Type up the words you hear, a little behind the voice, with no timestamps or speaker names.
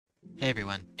Hey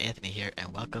everyone, Anthony here,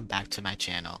 and welcome back to my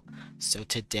channel. So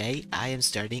today I am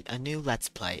starting a new Let's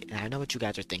Play, and I know what you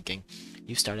guys are thinking.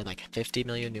 You started like 50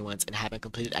 million new ones and haven't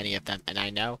completed any of them, and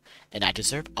I know, and I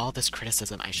deserve all this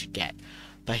criticism I should get.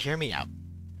 But hear me out.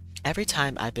 Every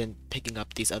time I've been picking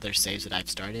up these other saves that I've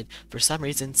started, for some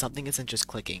reason something isn't just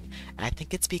clicking, and I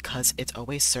think it's because it's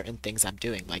always certain things I'm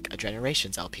doing, like a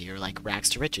Generations LP or like Rags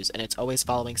to Riches, and it's always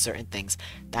following certain things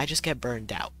that I just get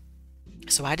burned out.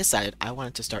 So I decided I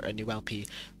wanted to start a new LP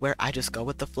where I just go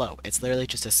with the flow. It's literally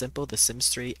just a simple The Sims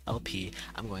 3 LP.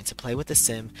 I'm going to play with the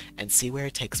sim and see where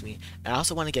it takes me. And I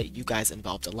also want to get you guys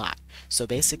involved a lot. So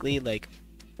basically, like,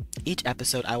 each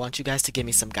episode I want you guys to give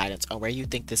me some guidance on where you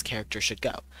think this character should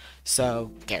go.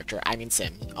 So, I mean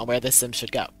sim, on where this sim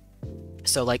should go.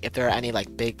 So like if there are any like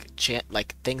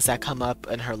like things that come up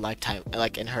in her lifetime,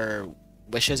 like in her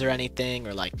wishes or anything,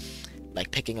 or like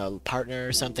picking a partner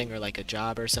or something, or like a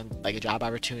job or some like a job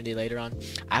opportunity later on,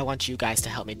 I want you guys to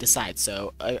help me decide.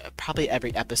 So probably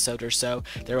every episode or so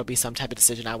there will be some type of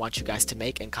decision I want you guys to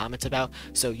make and comment about,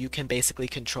 so you can basically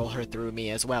control her through me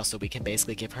as well, so we can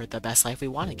basically give her the best life we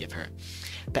want to give her.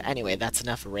 But anyway, that's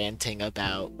enough ranting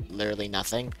about literally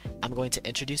nothing. I'm going to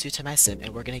introduce you to my sim,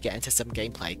 and we're going to get into some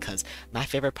gameplay, because my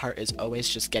favorite part is always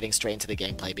just getting straight into the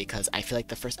gameplay, because I feel like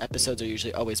the first episodes are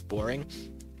usually always boring.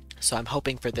 So I'm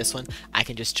hoping for this one I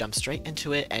can just jump straight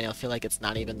into it and it'll feel like it's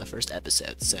not even the first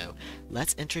episode. So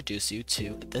let's introduce you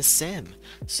to the sim.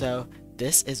 So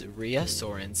this is Rhea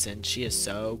Sorensen. She is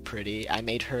so pretty. I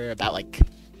made her about like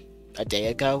a day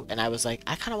ago, and I was like,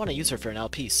 I kind of want to use her for an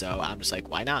LP, so I'm just like,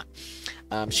 why not?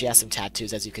 She has some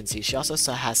tattoos, as you can see. She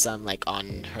also has some like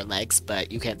on her legs,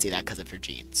 but you can't see that because of her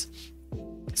jeans.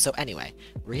 So anyway,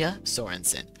 Rhea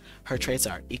Sorensen. Her traits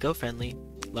are eco-friendly,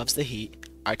 loves the heat,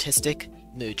 artistic,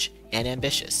 mooch, and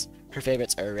ambitious. Her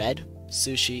favorites are red,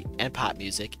 sushi, and pop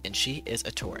music, and she is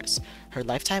a Taurus. Her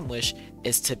lifetime wish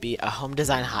is to be a home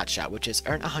design hotshot, which is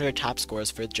earn 100 top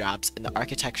scores for jobs in the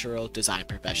architectural design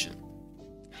profession.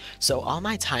 So all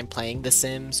my time playing The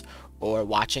Sims or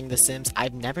watching The Sims,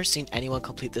 I've never seen anyone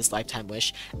complete this lifetime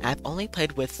wish, and I've only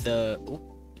played with the...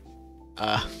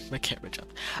 my camera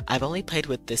jumped. I've only played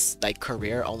with this like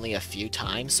career only a few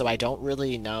times, so I don't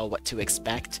really know what to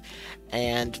expect.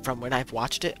 And from when I've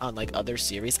watched it on like other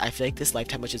series, I feel like this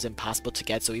lifetime wish is impossible to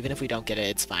get, so even if we don't get it,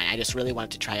 it's fine. I just really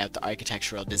wanted to try out the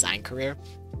architectural design career.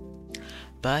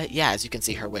 But yeah, as you can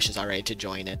see, her wish is already to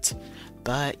join it.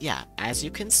 But yeah, as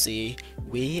you can see,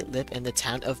 we live in the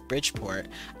town of Bridgeport.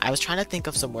 I was trying to think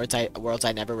of some worlds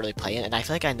I never really play in, and I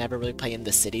feel like I never really play in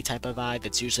the city type of vibe.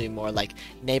 It's usually more like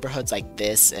neighborhoods like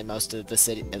this, and most of the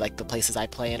city, like the places I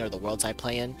play in or the worlds I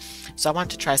play in. So I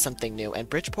wanted to try something new. And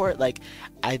Bridgeport, like,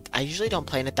 I usually don't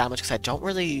play in it that much because I don't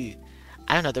really...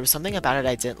 I don't know, there was something about it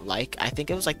I didn't like. I think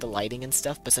it was like the lighting and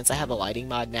stuff, but since I have a lighting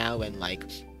mod now and like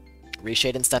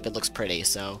reshade and stuff, it looks pretty,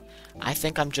 so I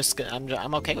think I'm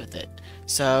okay with it.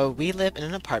 So we live in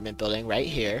an apartment building right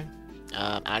here.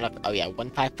 I don't know, oh yeah,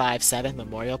 1557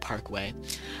 Memorial Parkway.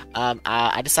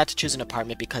 I decided to choose an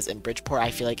apartment because in Bridgeport I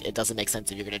feel like it doesn't make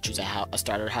sense if you're going to choose a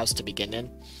starter house to begin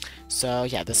in. So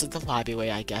yeah, this is the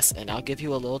lobbyway, I guess, and I'll give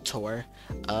you a little tour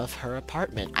of her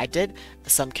apartment. I did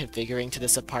some configuring to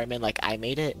this apartment. Like I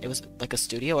made it was like a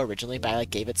studio originally, but I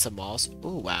like gave it some walls.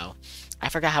 Ooh, wow. I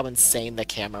forgot how insane the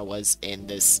camera was in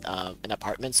this an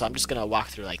apartment, so I'm just gonna walk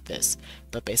through like this.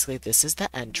 But basically, this is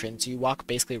the entrance. You walk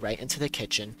basically right into the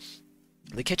kitchen.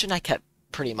 The kitchen I kept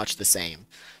pretty much the same.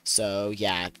 So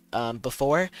yeah,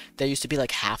 before there used to be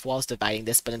like half walls dividing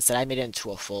this, but instead I made it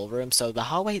into a full room. So the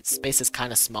hallway space is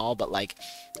kind of small, but like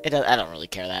I don't really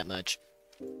care that much.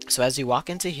 So as you walk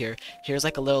into here, here's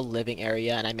like a little living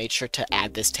area, and I made sure to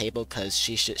add this table because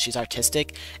she's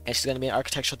artistic and she's going to be an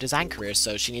architectural design career,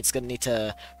 so gonna need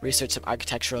to research some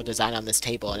architectural design on this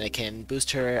table, and it can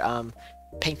boost her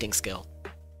painting skill.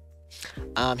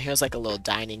 Here's like a little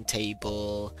dining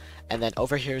table, and then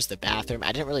over here's the bathroom.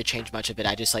 I didn't really change much of it,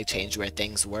 I just like changed where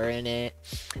things were in it.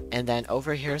 And then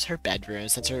over here's her bedroom.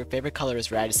 Since her favorite color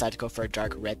is red, I decided to go for a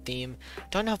dark red theme.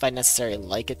 Don't know if I necessarily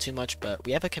like it too much, but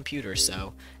we have a computer,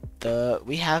 so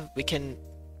we can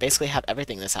basically have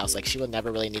everything in this house. Like, she will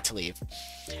never really need to leave.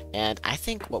 And I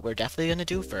think what we're definitely going to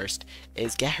do first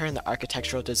is get her in the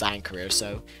architectural design career.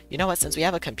 So, you know what, since we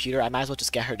have a computer, I might as well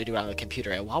just get her to do it on the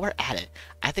computer. And while we're at it,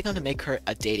 I think I'm going to make her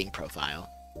a dating profile.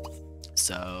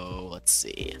 So, let's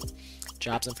see.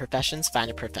 Jobs and professions, find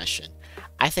a profession.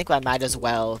 I think I might as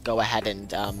well go ahead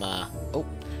and, oh,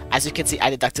 as you can see, I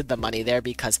deducted the money there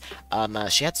because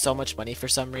she had so much money for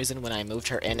some reason when I moved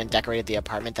her in and decorated the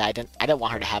apartment that I didn't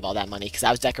want her to have all that money because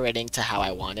I was decorating to how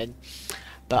I wanted.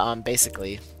 But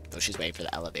basically, oh, she's waiting for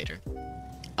the elevator.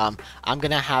 I'm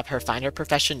gonna have her find her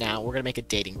profession now. We're gonna make a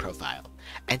dating profile.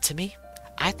 And to me,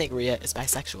 I think Rhea is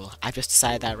bisexual. I've just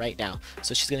decided that right now.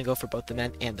 So she's gonna go for both the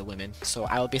men and the women. So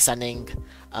I will be sending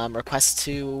requests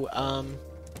to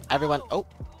everyone. Oh,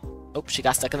 she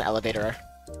got stuck in the elevator.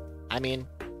 I mean,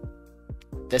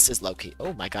 this is low-key.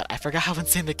 Oh my god, I forgot how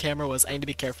insane the camera was. I need to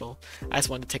be careful. I just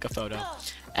wanted to take a photo.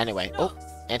 Anyway, oh,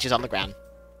 and she's on the ground.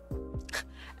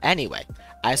 Anyway,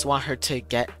 I just want her to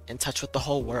get in touch with the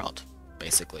whole world,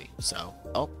 basically. So,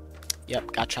 oh,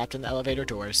 yep, got trapped in the elevator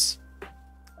doors.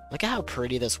 Look at how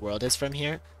pretty this world is from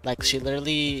here. Like, she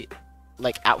literally,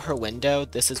 like, out her window,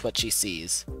 this is what she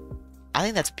sees. I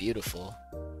think that's beautiful.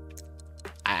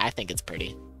 I think it's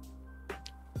pretty.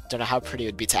 Don't know how pretty it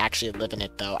would be to actually live in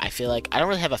it, though. I feel like, I don't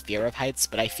really have a fear of heights,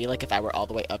 but I feel like if I were all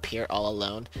the way up here all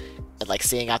alone, and, like,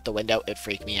 seeing out the window, it'd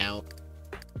freak me out.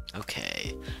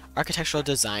 Okay, architectural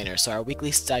designer. So our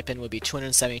weekly stipend would be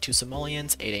 272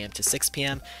 simoleons, 8 a.m. to 6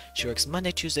 p.m. She works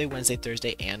Monday, Tuesday, Wednesday,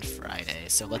 Thursday, and Friday.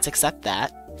 So let's accept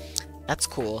that. That's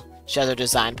cool. She has her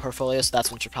design portfolio, so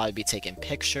that's when she'll probably be taking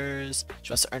pictures.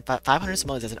 She wants to earn 500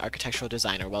 simoleons as an architectural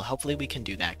designer. Well, hopefully we can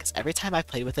do that, because every time I've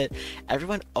played with it,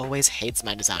 everyone always hates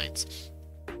my designs.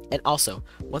 And also,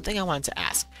 one thing I wanted to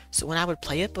ask. So when I would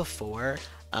play it before,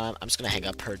 I'm just going to hang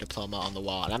up her diploma on the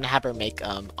wall, and I'm going to have her make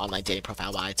online dating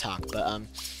profile while I talk, but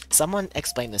someone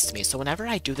explained this to me. So whenever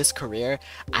I do this career,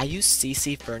 I use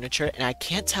CC furniture, and I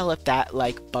can't tell if that,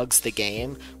 like, bugs the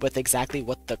game with exactly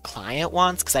what the client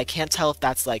wants, because I can't tell if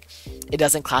that's, like, it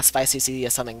doesn't classify CC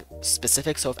as something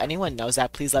specific, so if anyone knows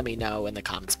that, please let me know in the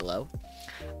comments below.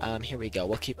 Here we go.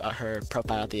 We'll keep her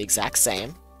profile the exact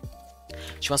same.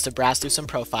 She wants to browse through some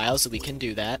profiles, so we can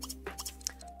do that.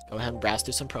 Go ahead and browse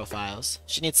through some profiles.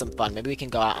 She needs some fun. Maybe we can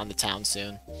go out on the town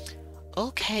soon.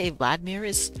 Okay, Vladimir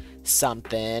is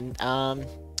something.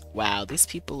 Wow, these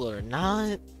people are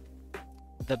not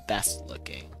the best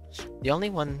looking. The only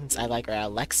ones I like are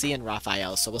Alexi and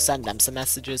Raphael, so we'll send them some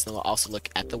messages, and we'll also look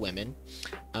at the women.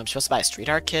 She wants to buy a street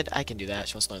art kit. I can do that.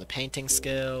 She wants to learn the painting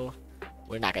skill.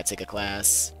 We're not going to take a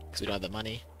class, because we don't have the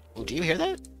money. Oh, do you hear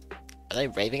that? Are they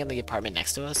raving in the apartment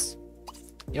next to us?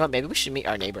 You know what, maybe we should meet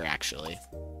our neighbor, actually.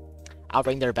 I'll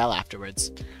ring their bell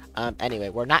afterwards. Anyway,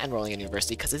 we're not enrolling in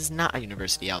university because it is not a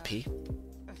university LP.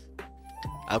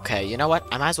 Okay, you know what?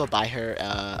 I might as well buy her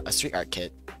a street art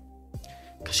kit.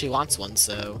 Because she wants one,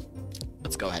 so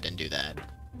let's go ahead and do that.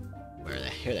 Where are they?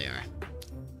 Here they are.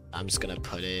 I'm just gonna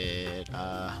put it,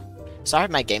 sorry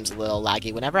if my game's a little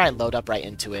laggy. Whenever I load up right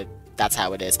into it, that's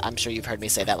how it is. I'm sure you've heard me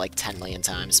say that like 10 million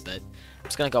times, but I'm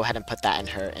just gonna go ahead and put that in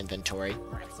her inventory.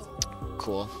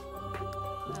 Cool.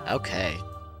 Okay.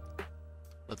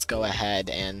 Let's go ahead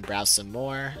and browse some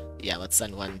more. Yeah, let's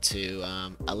send one to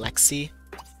Alexi.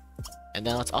 And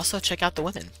then let's also check out the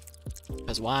women.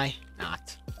 Because why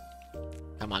not?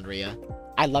 Come on, Rhea.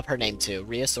 I love her name too.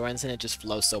 Rhea Sorensen, it just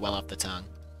flows so well off the tongue.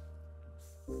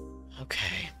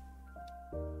 Okay.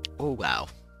 Oh, wow.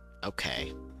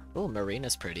 Okay. Oh,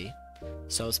 Marina's pretty.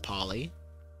 So is Polly.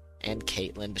 And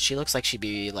Caitlin, but she looks like she'd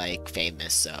be, like,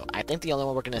 famous, so I think the only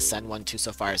one we're gonna send one to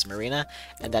so far is Marina,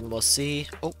 and then we'll see.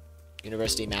 Oh,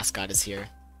 university mascot is here.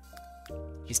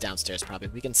 He's downstairs, probably.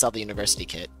 We can sell the university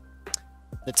kit.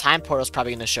 The time portal's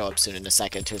probably gonna show up soon in a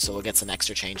second, too, so we'll get some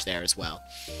extra change there as well.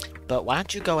 But why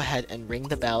don't you go ahead and ring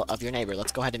the bell of your neighbor.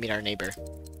 Let's go ahead and meet our neighbor.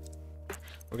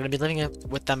 We're gonna be living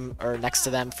with them, or next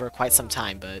to them, for quite some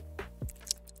time, but...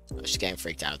 Oh, she's getting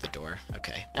freaked out at the door.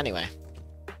 Okay, anyway.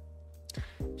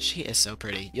 She is so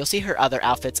pretty. You'll see her other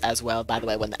outfits as well, by the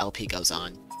way, when the LP goes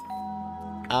on.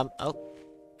 Oh.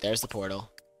 There's the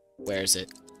portal. Where is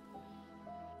it?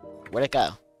 Where'd it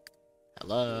go?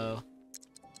 Hello?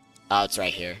 Oh, it's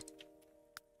right here.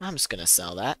 I'm just gonna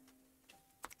sell that.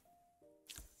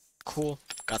 Cool.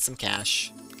 Got some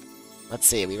cash. Let's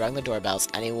see, we rung the doorbells.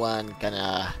 Anyone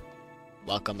gonna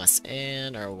welcome us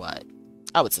in, or what?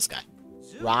 Oh, it's this guy.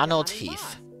 Ronald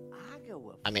Heath.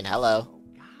 I mean, hello.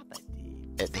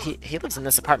 He lives in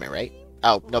this apartment, right?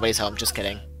 Oh, nobody's home. Just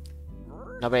kidding.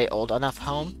 Nobody old enough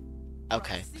home?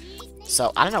 Okay.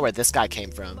 So, I don't know where this guy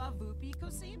came from.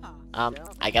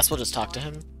 I guess we'll just talk to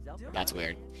him? That's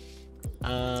weird.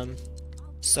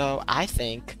 So, I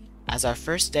think, as our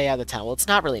first day out of the town, well, it's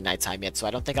not really nighttime yet, so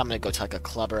I don't think I'm gonna go to, like, a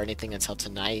club or anything until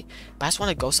tonight. But I just want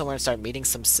to go somewhere and start meeting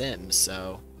some Sims,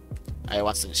 so...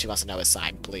 she wants to know his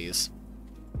sign, please.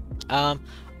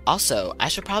 Also, I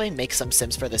should probably make some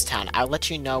Sims for this town. I'll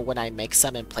let you know when I make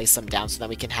some and place them down so that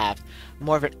we can have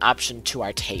more of an option to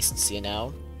our tastes, you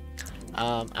know?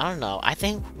 I don't know. I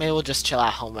think maybe we'll just chill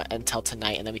at home until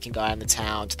tonight, and then we can go out in the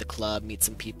town, to the club, meet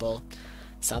some people.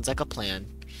 Sounds like a plan.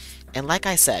 And like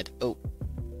I said, oh,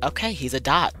 Okay, he's a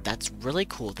dot. That's really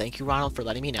cool. Thank you, Ronald, for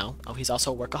letting me know. Oh, he's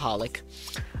also a workaholic.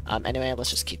 Anyway, let's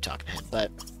just keep talking to him.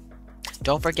 But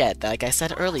don't forget that, like I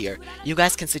said earlier, you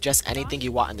guys can suggest anything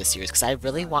you want in this series, because I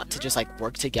really want to just like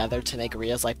work together to make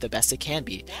Ria's life the best it can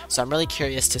be. So I'm really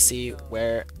curious to see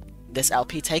where this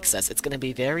LP takes us. It's going to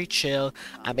be very chill.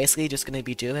 I'm basically just going to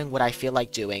be doing what I feel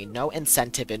like doing. No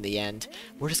incentive in the end.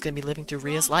 We're just going to be living through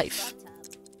Ria's life.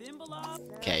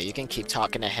 Okay, you can keep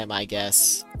talking to him, I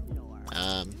guess.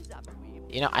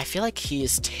 You know, I feel like he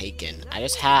is taken. I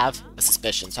just have a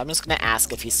suspicion, so I'm just gonna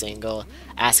ask if he's single,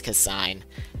 ask his sign,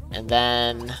 and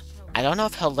then I don't know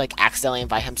if he'll like accidentally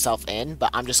invite himself in, but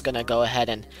I'm just gonna go ahead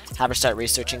and have her start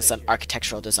researching some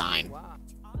architectural design.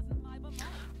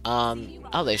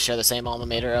 Oh, they share the same alma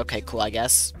mater. Okay, cool, I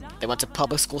guess. They went to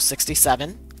public school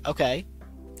 67. Okay.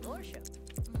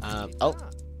 Oh.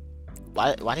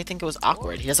 Why do you think it was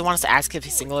awkward? He doesn't want us to ask if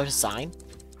he's single or his sign?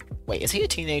 Wait, is he a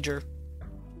teenager?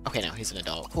 Okay, no, he's an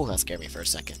adult. Ooh, that scared me for a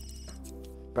second.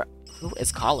 Bro, who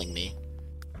is calling me?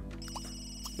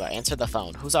 Bro, answer the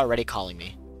phone. Who's already calling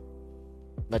me?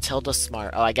 Matilda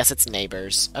Smart. Oh, I guess it's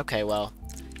neighbors. Okay, well,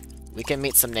 we can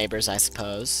meet some neighbors, I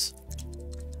suppose.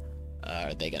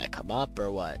 Are they gonna come up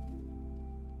or what?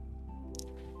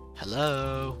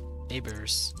 Hello?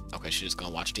 Neighbors. Okay, she's just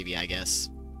gonna watch TV, I guess.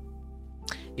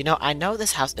 You know, I know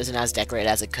this house isn't as decorated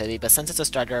as it could be, but since it's a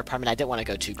starter apartment, I didn't want to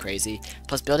go too crazy.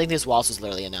 Plus, building these walls was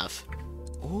literally enough.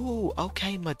 Ooh,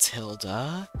 okay,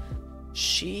 Matilda.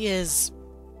 She is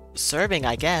serving,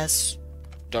 I guess.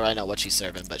 Don't really know what she's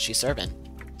serving, but she's serving.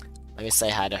 Let me say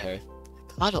hi to her.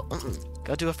 Cuddle.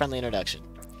 Go do a friendly introduction.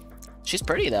 She's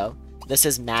pretty, though. This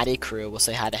is Maddie Crew. We'll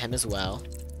say hi to him as well.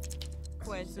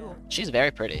 She's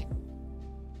very pretty.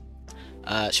 She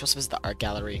wants to visit the art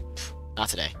gallery. Pfft, not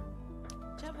today.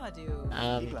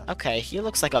 Okay, he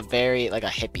looks like a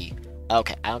hippie.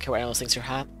 Okay, I don't care what anyone thinks you're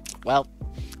hot. Well,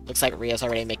 looks like Ria's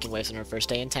already making waves on her first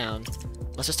day in town.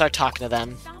 Let's just start talking to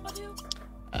them.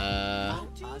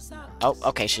 Oh,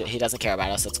 okay, he doesn't care about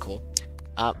us, that's cool.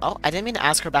 Oh, I didn't mean to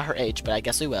ask her about her age, but I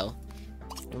guess we will.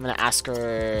 I'm gonna ask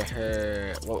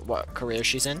her what career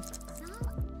she's in.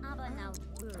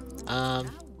 Oh,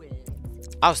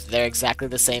 so they're exactly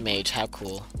the same age, how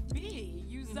cool.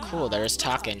 Cool, they're just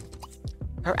talking.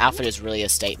 Her outfit is really a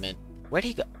statement. Where'd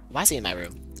he go? Why is he in my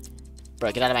room?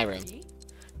 Bro, get out of my room.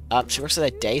 She works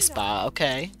at a day spa.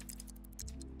 Okay.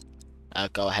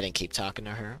 Go ahead and keep talking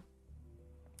to her.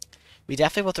 We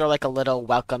definitely will throw like a little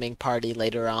welcoming party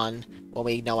later on when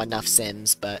we know enough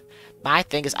Sims, but my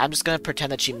thing is I'm just gonna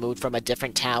pretend that she moved from a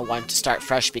different town, wanted to start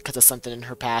fresh because of something in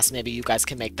her past. Maybe you guys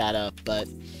can make that up, but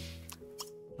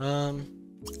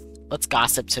let's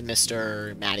gossip to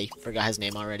Mr. Maddie. Forgot his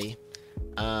name already.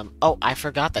 Oh, I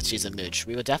forgot that she's a mooch.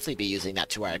 We would definitely be using that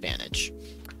to our advantage.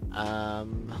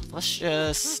 Let's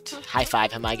just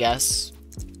high-five him, I guess.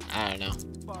 I don't know.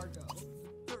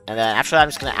 And then after that, I'm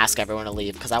just gonna ask everyone to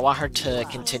leave, because I want her to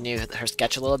continue her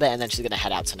sketch a little bit, and then she's gonna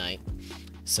head out tonight.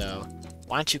 So,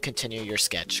 why don't you continue your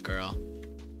sketch, girl?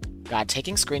 God,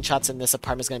 taking screenshots in this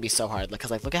apartment is gonna be so hard,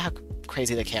 because, like, look at how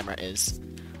crazy the camera is.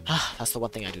 That's the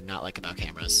one thing I do not like about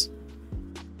cameras.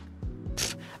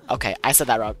 Okay, I said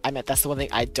that wrong. I meant that's the one thing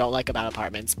I don't like about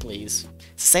apartments, please.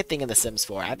 It's the same thing in The Sims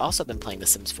 4. I've also been playing The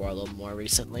Sims 4 a little more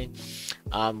recently.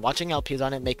 Watching LPs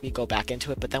on it make me go back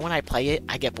into it, but then when I play it,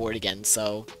 I get bored again,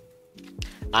 so...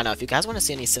 I don't know, if you guys want to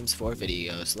see any Sims 4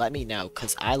 videos, let me know,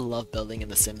 because I love building in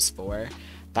The Sims 4,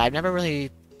 but I've never really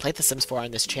played The Sims 4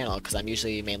 on this channel, because I'm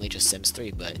usually mainly just Sims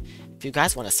 3, but if you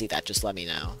guys want to see that, just let me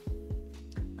know.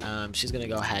 She's gonna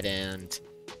go ahead and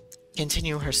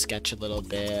continue her sketch a little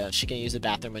bit. She can use the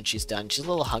bathroom when she's done. She's a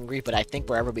little hungry, but I think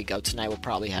wherever we go tonight, we'll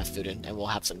probably have food and we'll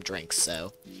have some drinks,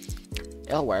 so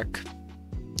it'll work.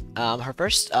 Her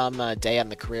first day on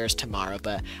the career is tomorrow,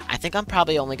 but I think I'm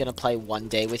probably only going to play one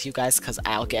day with you guys because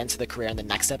I'll get into the career in the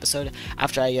next episode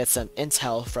after I get some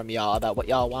intel from y'all about what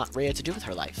y'all want Ria to do with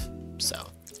her life. So,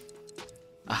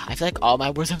 I feel like all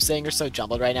my words I'm saying are so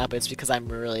jumbled right now, but it's because I'm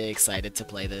really excited to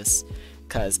play this.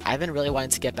 Because I've been really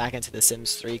wanting to get back into The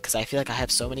Sims 3 because I feel like I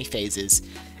have so many phases.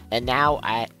 And now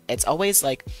it's always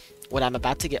like when I'm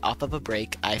about to get off of a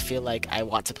break, I feel like I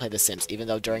want to play The Sims, even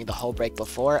though during the whole break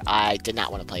before, I did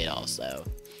not want to play it all. So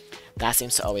that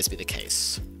seems to always be the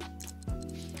case.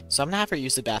 So I'm going to have her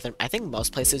use the bathroom. I think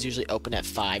most places usually open at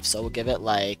 5, so we'll give it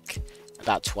like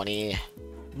about 20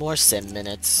 more sim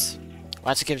minutes. We'll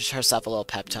have to give herself a little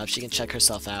pep talk. She can check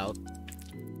herself out.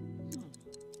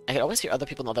 I can always hear other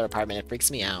people in the other apartment. It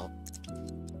freaks me out.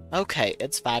 Okay,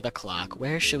 it's 5 o'clock.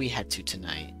 Where should we head to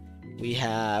tonight? We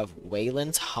have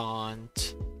Wayland's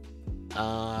Haunt.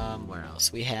 Where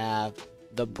else? We have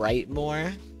the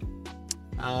Brightmoor.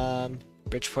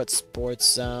 Bridgeport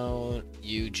Sports Zone,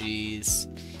 UG's.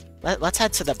 Let's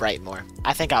head to the Brightmoor.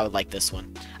 I think I would like this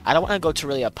one. I don't want to go to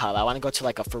really a pub. I want to go to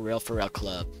like a for real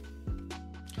club.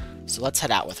 So let's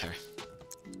head out with her.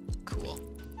 Cool.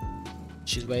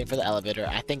 She's waiting for the elevator.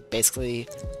 I think basically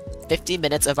 50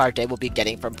 minutes of our day will be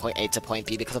getting from point A to point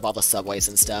B because of all the subways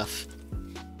and stuff.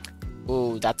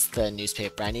 Ooh, that's the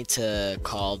newspaper. I need to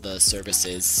call the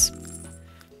services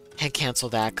and cancel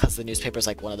that because the newspaper is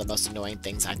like one of the most annoying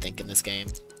things I think in this game.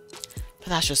 But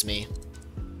that's just me.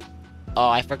 Oh,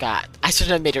 I forgot. I should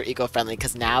have made her eco-friendly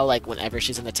because now, like, whenever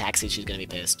she's in the taxi, she's gonna be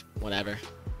pissed. Whatever.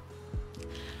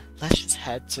 Let's just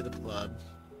head to the club.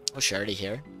 Oh, she already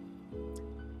here?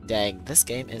 Dang, this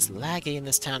game is laggy in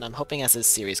this town. I'm hoping as this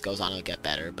series goes on it'll get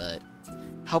better, but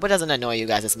I hope it doesn't annoy you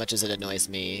guys as much as it annoys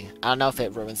me. I don't know if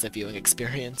it ruins the viewing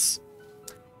experience.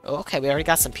 Oh, okay, we already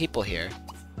got some people here.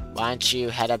 Why don't you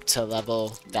head up to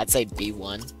level... That's a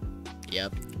B1.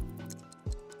 Yep.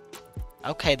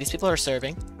 Okay, these people are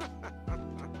serving.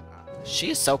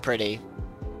 She is so pretty.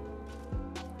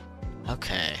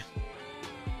 Okay.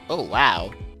 Oh,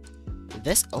 wow.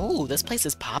 This place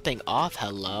is popping off.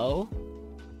 Hello?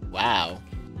 Wow.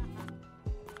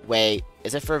 Wait,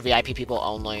 is it for VIP people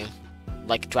only?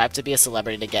 Like, do I have to be a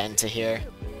celebrity to get into here?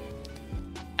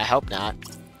 I hope not.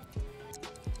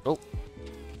 Oh.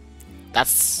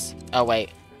 That's... Oh,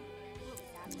 wait.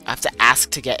 I have to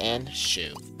ask to get in?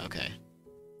 Shoot. Okay.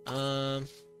 Okay,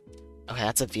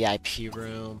 that's a VIP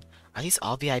room. Are these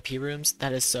all VIP rooms?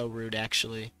 That is so rude,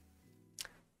 actually.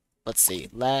 Let's see.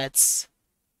 Let's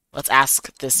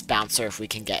ask this bouncer if we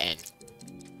can get in.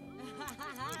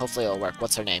 Hopefully it'll work.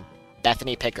 What's her name?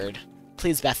 Bethany Pickard.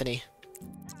 Please, Bethany.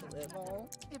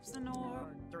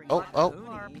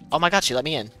 Oh my god, she let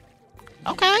me in.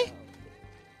 Okay.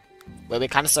 Wait, we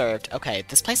kind of served. Okay,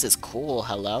 this place is cool.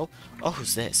 Hello? Oh,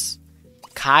 who's this?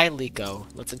 Kai Liko.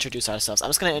 Let's introduce ourselves. I'm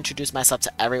just going to introduce myself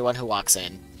to everyone who walks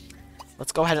in.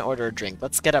 Let's go ahead and order a drink.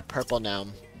 Let's get a purple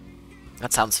gnome.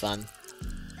 That sounds fun.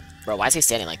 Bro, why is he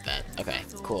standing like that? Okay,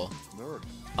 cool.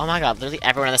 Oh my god, literally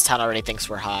everyone in this town already thinks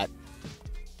we're hot.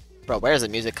 Bro, where is the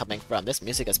music coming from? This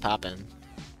music is popping.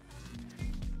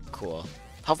 Cool.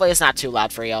 Hopefully it's not too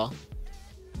loud for y'all.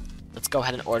 Let's go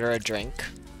ahead and order a drink.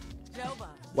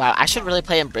 Wow, I should really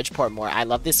play in Bridgeport more. I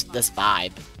love this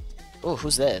vibe. Ooh,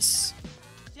 who's this?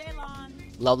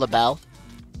 Lola Bell.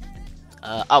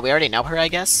 Oh, we already know her, I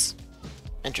guess?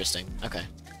 Interesting. Okay.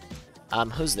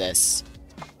 Who's this?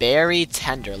 Barry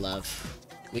Tenderlove.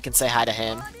 We can say hi to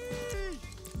him.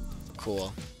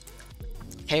 Cool.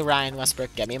 Hey, Ryan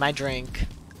Westbrook, get me my drink.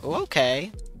 Ooh,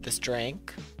 okay. This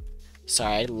drink.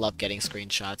 Sorry, I love getting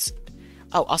screenshots.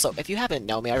 Oh, also, if you haven't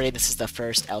known me already, this is the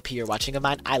first LP you're watching of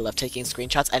mine. I love taking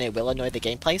screenshots, and it will annoy the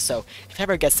gameplay, so if it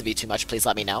ever gets to be too much, please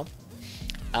let me know.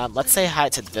 Let's say hi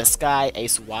to this guy,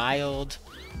 Ace Wild.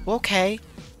 Okay.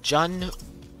 Jun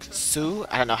Su?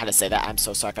 I don't know how to say that. I'm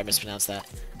so sorry if I mispronounced that.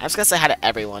 I'm just gonna say hi to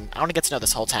everyone. I want to get to know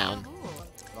this whole town.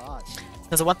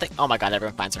 There's the one thing... Oh my god,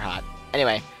 everyone finds her hot.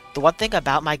 Anyway, the one thing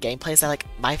about my gameplay is that, like,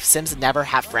 my Sims never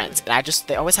have friends. And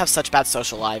they always have such bad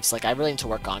social lives. Like, I really need to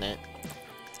work on it.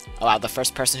 Oh wow, the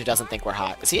first person who doesn't think we're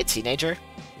hot. Is he a teenager?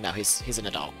 No, he's an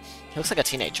adult. He looks like a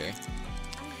teenager.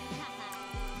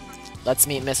 Let's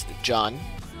meet Miss John.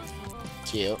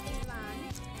 Cute.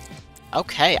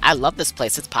 Okay, I love this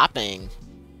place. It's popping.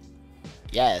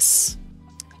 Yes.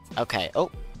 Okay.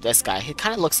 Oh, this guy. He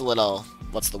kind of looks a little...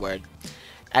 What's the word?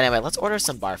 Anyway, let's order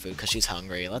some bar food because she's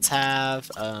hungry. Let's have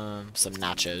some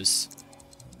nachos.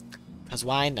 Because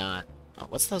why not? Oh,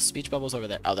 what's those speech bubbles over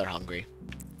there? Oh, they're hungry.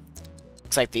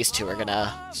 Looks like these two are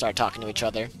gonna start talking to each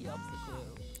other.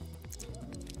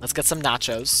 Let's get some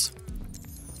nachos.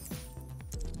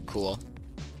 Cool.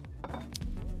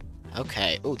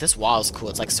 Okay. Ooh, this wall is cool.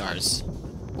 It's like stars.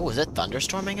 Ooh, is it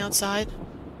thunderstorming outside?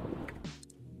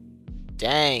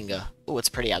 Dang. Ooh, it's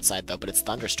pretty outside though, but it's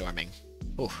thunderstorming.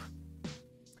 Ooh.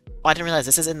 Oh, I didn't realize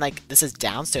this is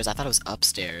downstairs. I thought it was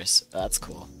upstairs. Oh, that's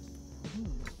cool.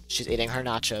 She's eating her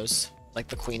nachos like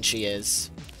the queen she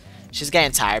is. She's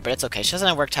getting tired, but it's okay. She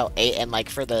doesn't work till 8, and like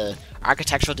for the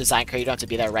architectural design crew, you don't have to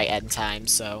be there right at time,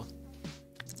 so...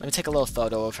 Let me take a little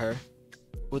photo of her.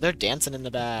 Ooh, they're dancing in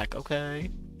the back. Okay.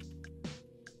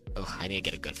 Oh, I need to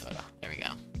get a good photo. There we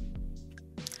go.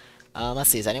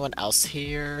 Let's see. Is anyone else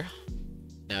here?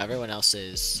 No, everyone else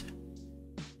is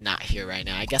not here right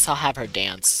now. I guess I'll have her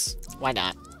dance. Why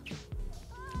not?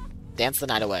 Dance the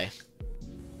night away.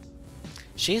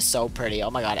 She is so pretty. Oh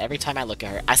my god, every time I look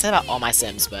at her. I say about all my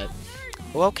Sims, but...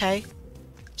 Oh, okay.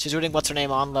 She's rooting what's her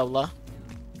name on, Lola.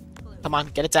 Come on,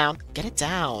 get it down. Get it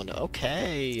down.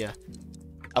 Okay.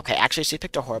 Okay, actually, she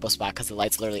picked a horrible spot because the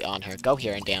light's literally on her. Go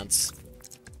here and dance.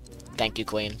 Thank you,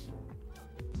 queen.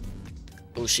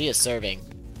 Oh, she is serving.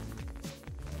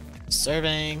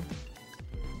 Serving.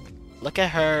 Look at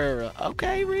her.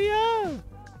 Okay, Rhea.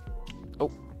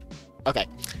 Oh, okay.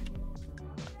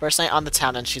 First night on the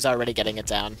town and she's already getting it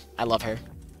down. I love her.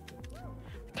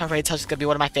 Can't already tell she's gonna be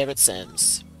one of my favorite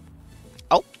Sims.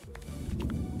 Oh.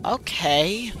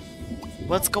 Okay.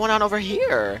 What's going on over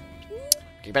here?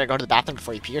 You better go to the bathroom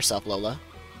before you pee yourself, Lola.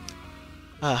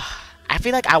 I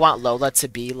feel like I want Lola to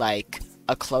be like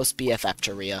a close BFF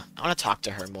to Rhea. I want to talk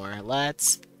to her more.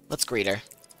 Let's greet her.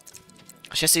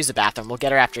 She has to use the bathroom. We'll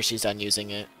get her after she's done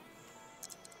using it.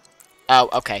 Oh,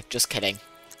 okay. Just kidding.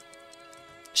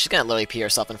 She's gonna literally pee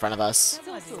herself in front of us.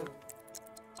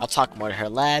 I'll talk more to her.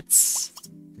 Let's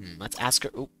ask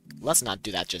her. Ooh, let's not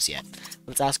do that just yet.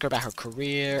 Let's ask her about her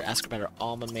career, ask her about her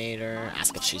alma mater,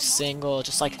 ask if she's single,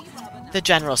 just like the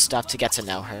general stuff to get to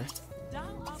know her.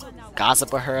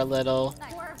 Gossip with her a little.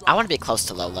 I want to be close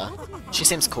to Lola. She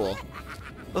seems cool.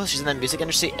 Oh, she's in the music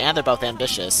industry and they're both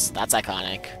ambitious. That's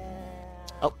iconic.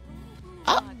 Oh.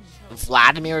 Oh.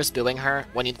 Vladimir is booing her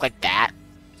when you look like that.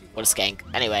 What a skank.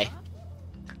 Anyway.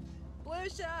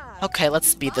 Okay, let's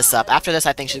speed this up. After this,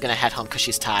 I think she's gonna head home because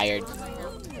she's tired.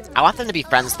 I want them to be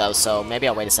friends, though, so maybe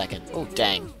I'll wait a second. Oh,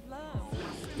 dang.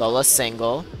 Lola's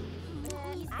single.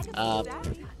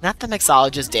 Not the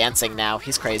mixologist dancing now.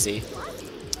 He's crazy.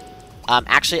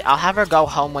 Actually, I'll have her go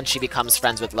home when she becomes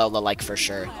friends with Lola, like, for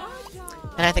sure.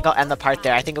 And I think I'll end the part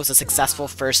there. I think it was a successful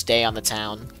first day on the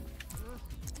town.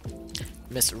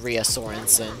 Miss Rhea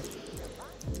Sorensen.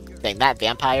 Dang, that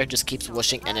vampire just keeps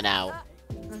whooshing in and out.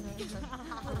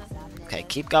 Okay,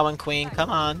 keep going, Queen. Come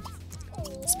on.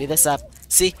 Speed this up.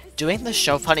 See, doing the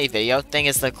show funny video thing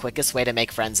is the quickest way to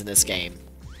make friends in this game.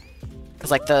 Cause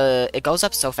like it goes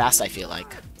up so fast, I feel like.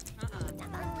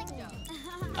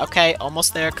 Okay,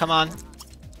 almost there, come on.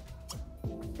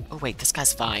 Oh wait, this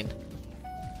guy's fine.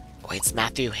 Oh, wait, it's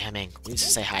Matthew Hamming. We need to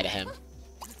say hi to him.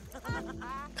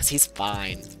 Cause he's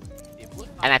fine.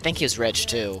 And I think he's rich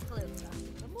too.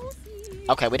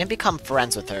 Okay, we didn't become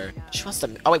friends with her. She wants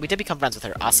to... Oh wait, we did become friends with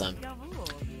her. Awesome.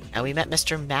 And we met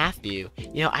Mr. Matthew.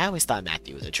 You know, I always thought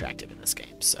Matthew was attractive in this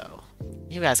game, so...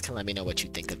 You guys can let me know what you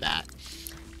think of that.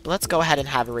 But let's go ahead and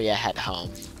have Rhea head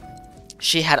home.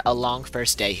 She had a long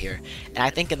first day here. And I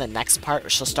think in the next part,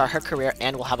 she'll start her career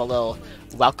and we'll have a little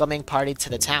welcoming party to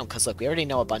the town. Because look, we already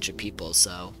know a bunch of people,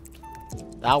 so...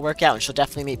 That'll work out, and she'll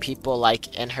definitely meet people,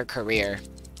 like, in her career.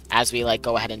 As we, like,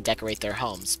 go ahead and decorate their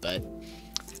homes, but...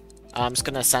 I'm just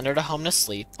gonna send her to home to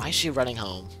sleep. Why is she running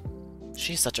home?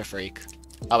 She's such a freak.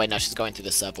 Oh wait, no, she's going through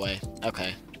the subway.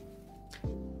 Okay.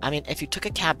 I mean, if you took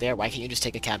a cab there, why can't you just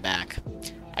take a cab back?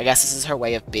 I guess this is her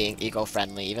way of being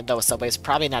eco-friendly, even though a subway is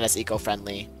probably not as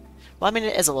eco-friendly. Well, I mean,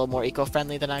 it is a little more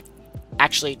eco-friendly than I...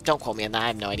 Actually, don't quote me on that, I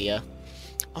have no idea.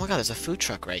 Oh my god, there's a food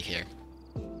truck right here.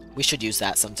 We should use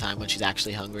that sometime when she's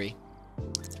actually hungry.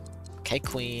 Okay,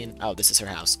 Queen. Oh, this is her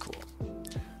house. Cool.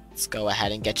 Let's go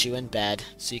ahead and get you in bed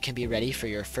so you can be ready for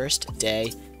your first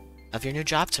day of your new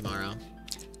job tomorrow.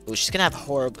 Ooh, she's gonna have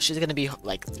horrible... She's gonna be,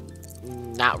 like,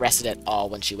 not rested at all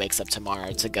when she wakes up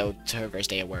tomorrow to go to her first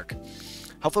day at work.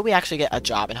 Hopefully we actually get a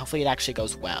job, and hopefully it actually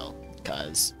goes well,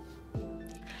 because...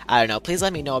 I don't know, please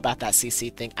let me know about that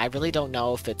CC thing. I really don't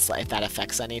know if it's if that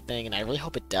affects anything, and I really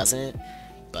hope it doesn't,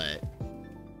 but...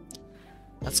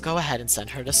 Let's go ahead and send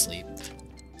her to sleep.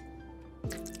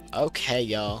 Okay,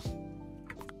 y'all.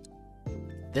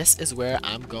 This is where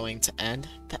I'm going to end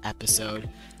the episode.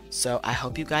 So I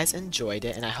hope you guys enjoyed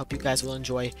it, and I hope you guys will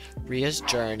enjoy Rhea's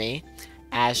journey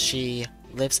as she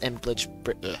lives in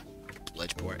Bridgeport.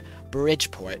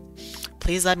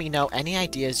 Please let me know any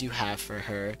ideas you have for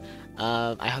her.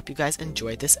 I hope you guys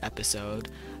enjoyed this episode.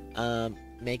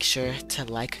 Make sure to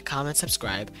like, comment,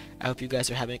 subscribe. I hope you guys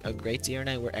are having a great day or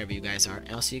night wherever you guys are,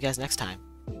 and I'll see you guys next time.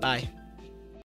 Bye.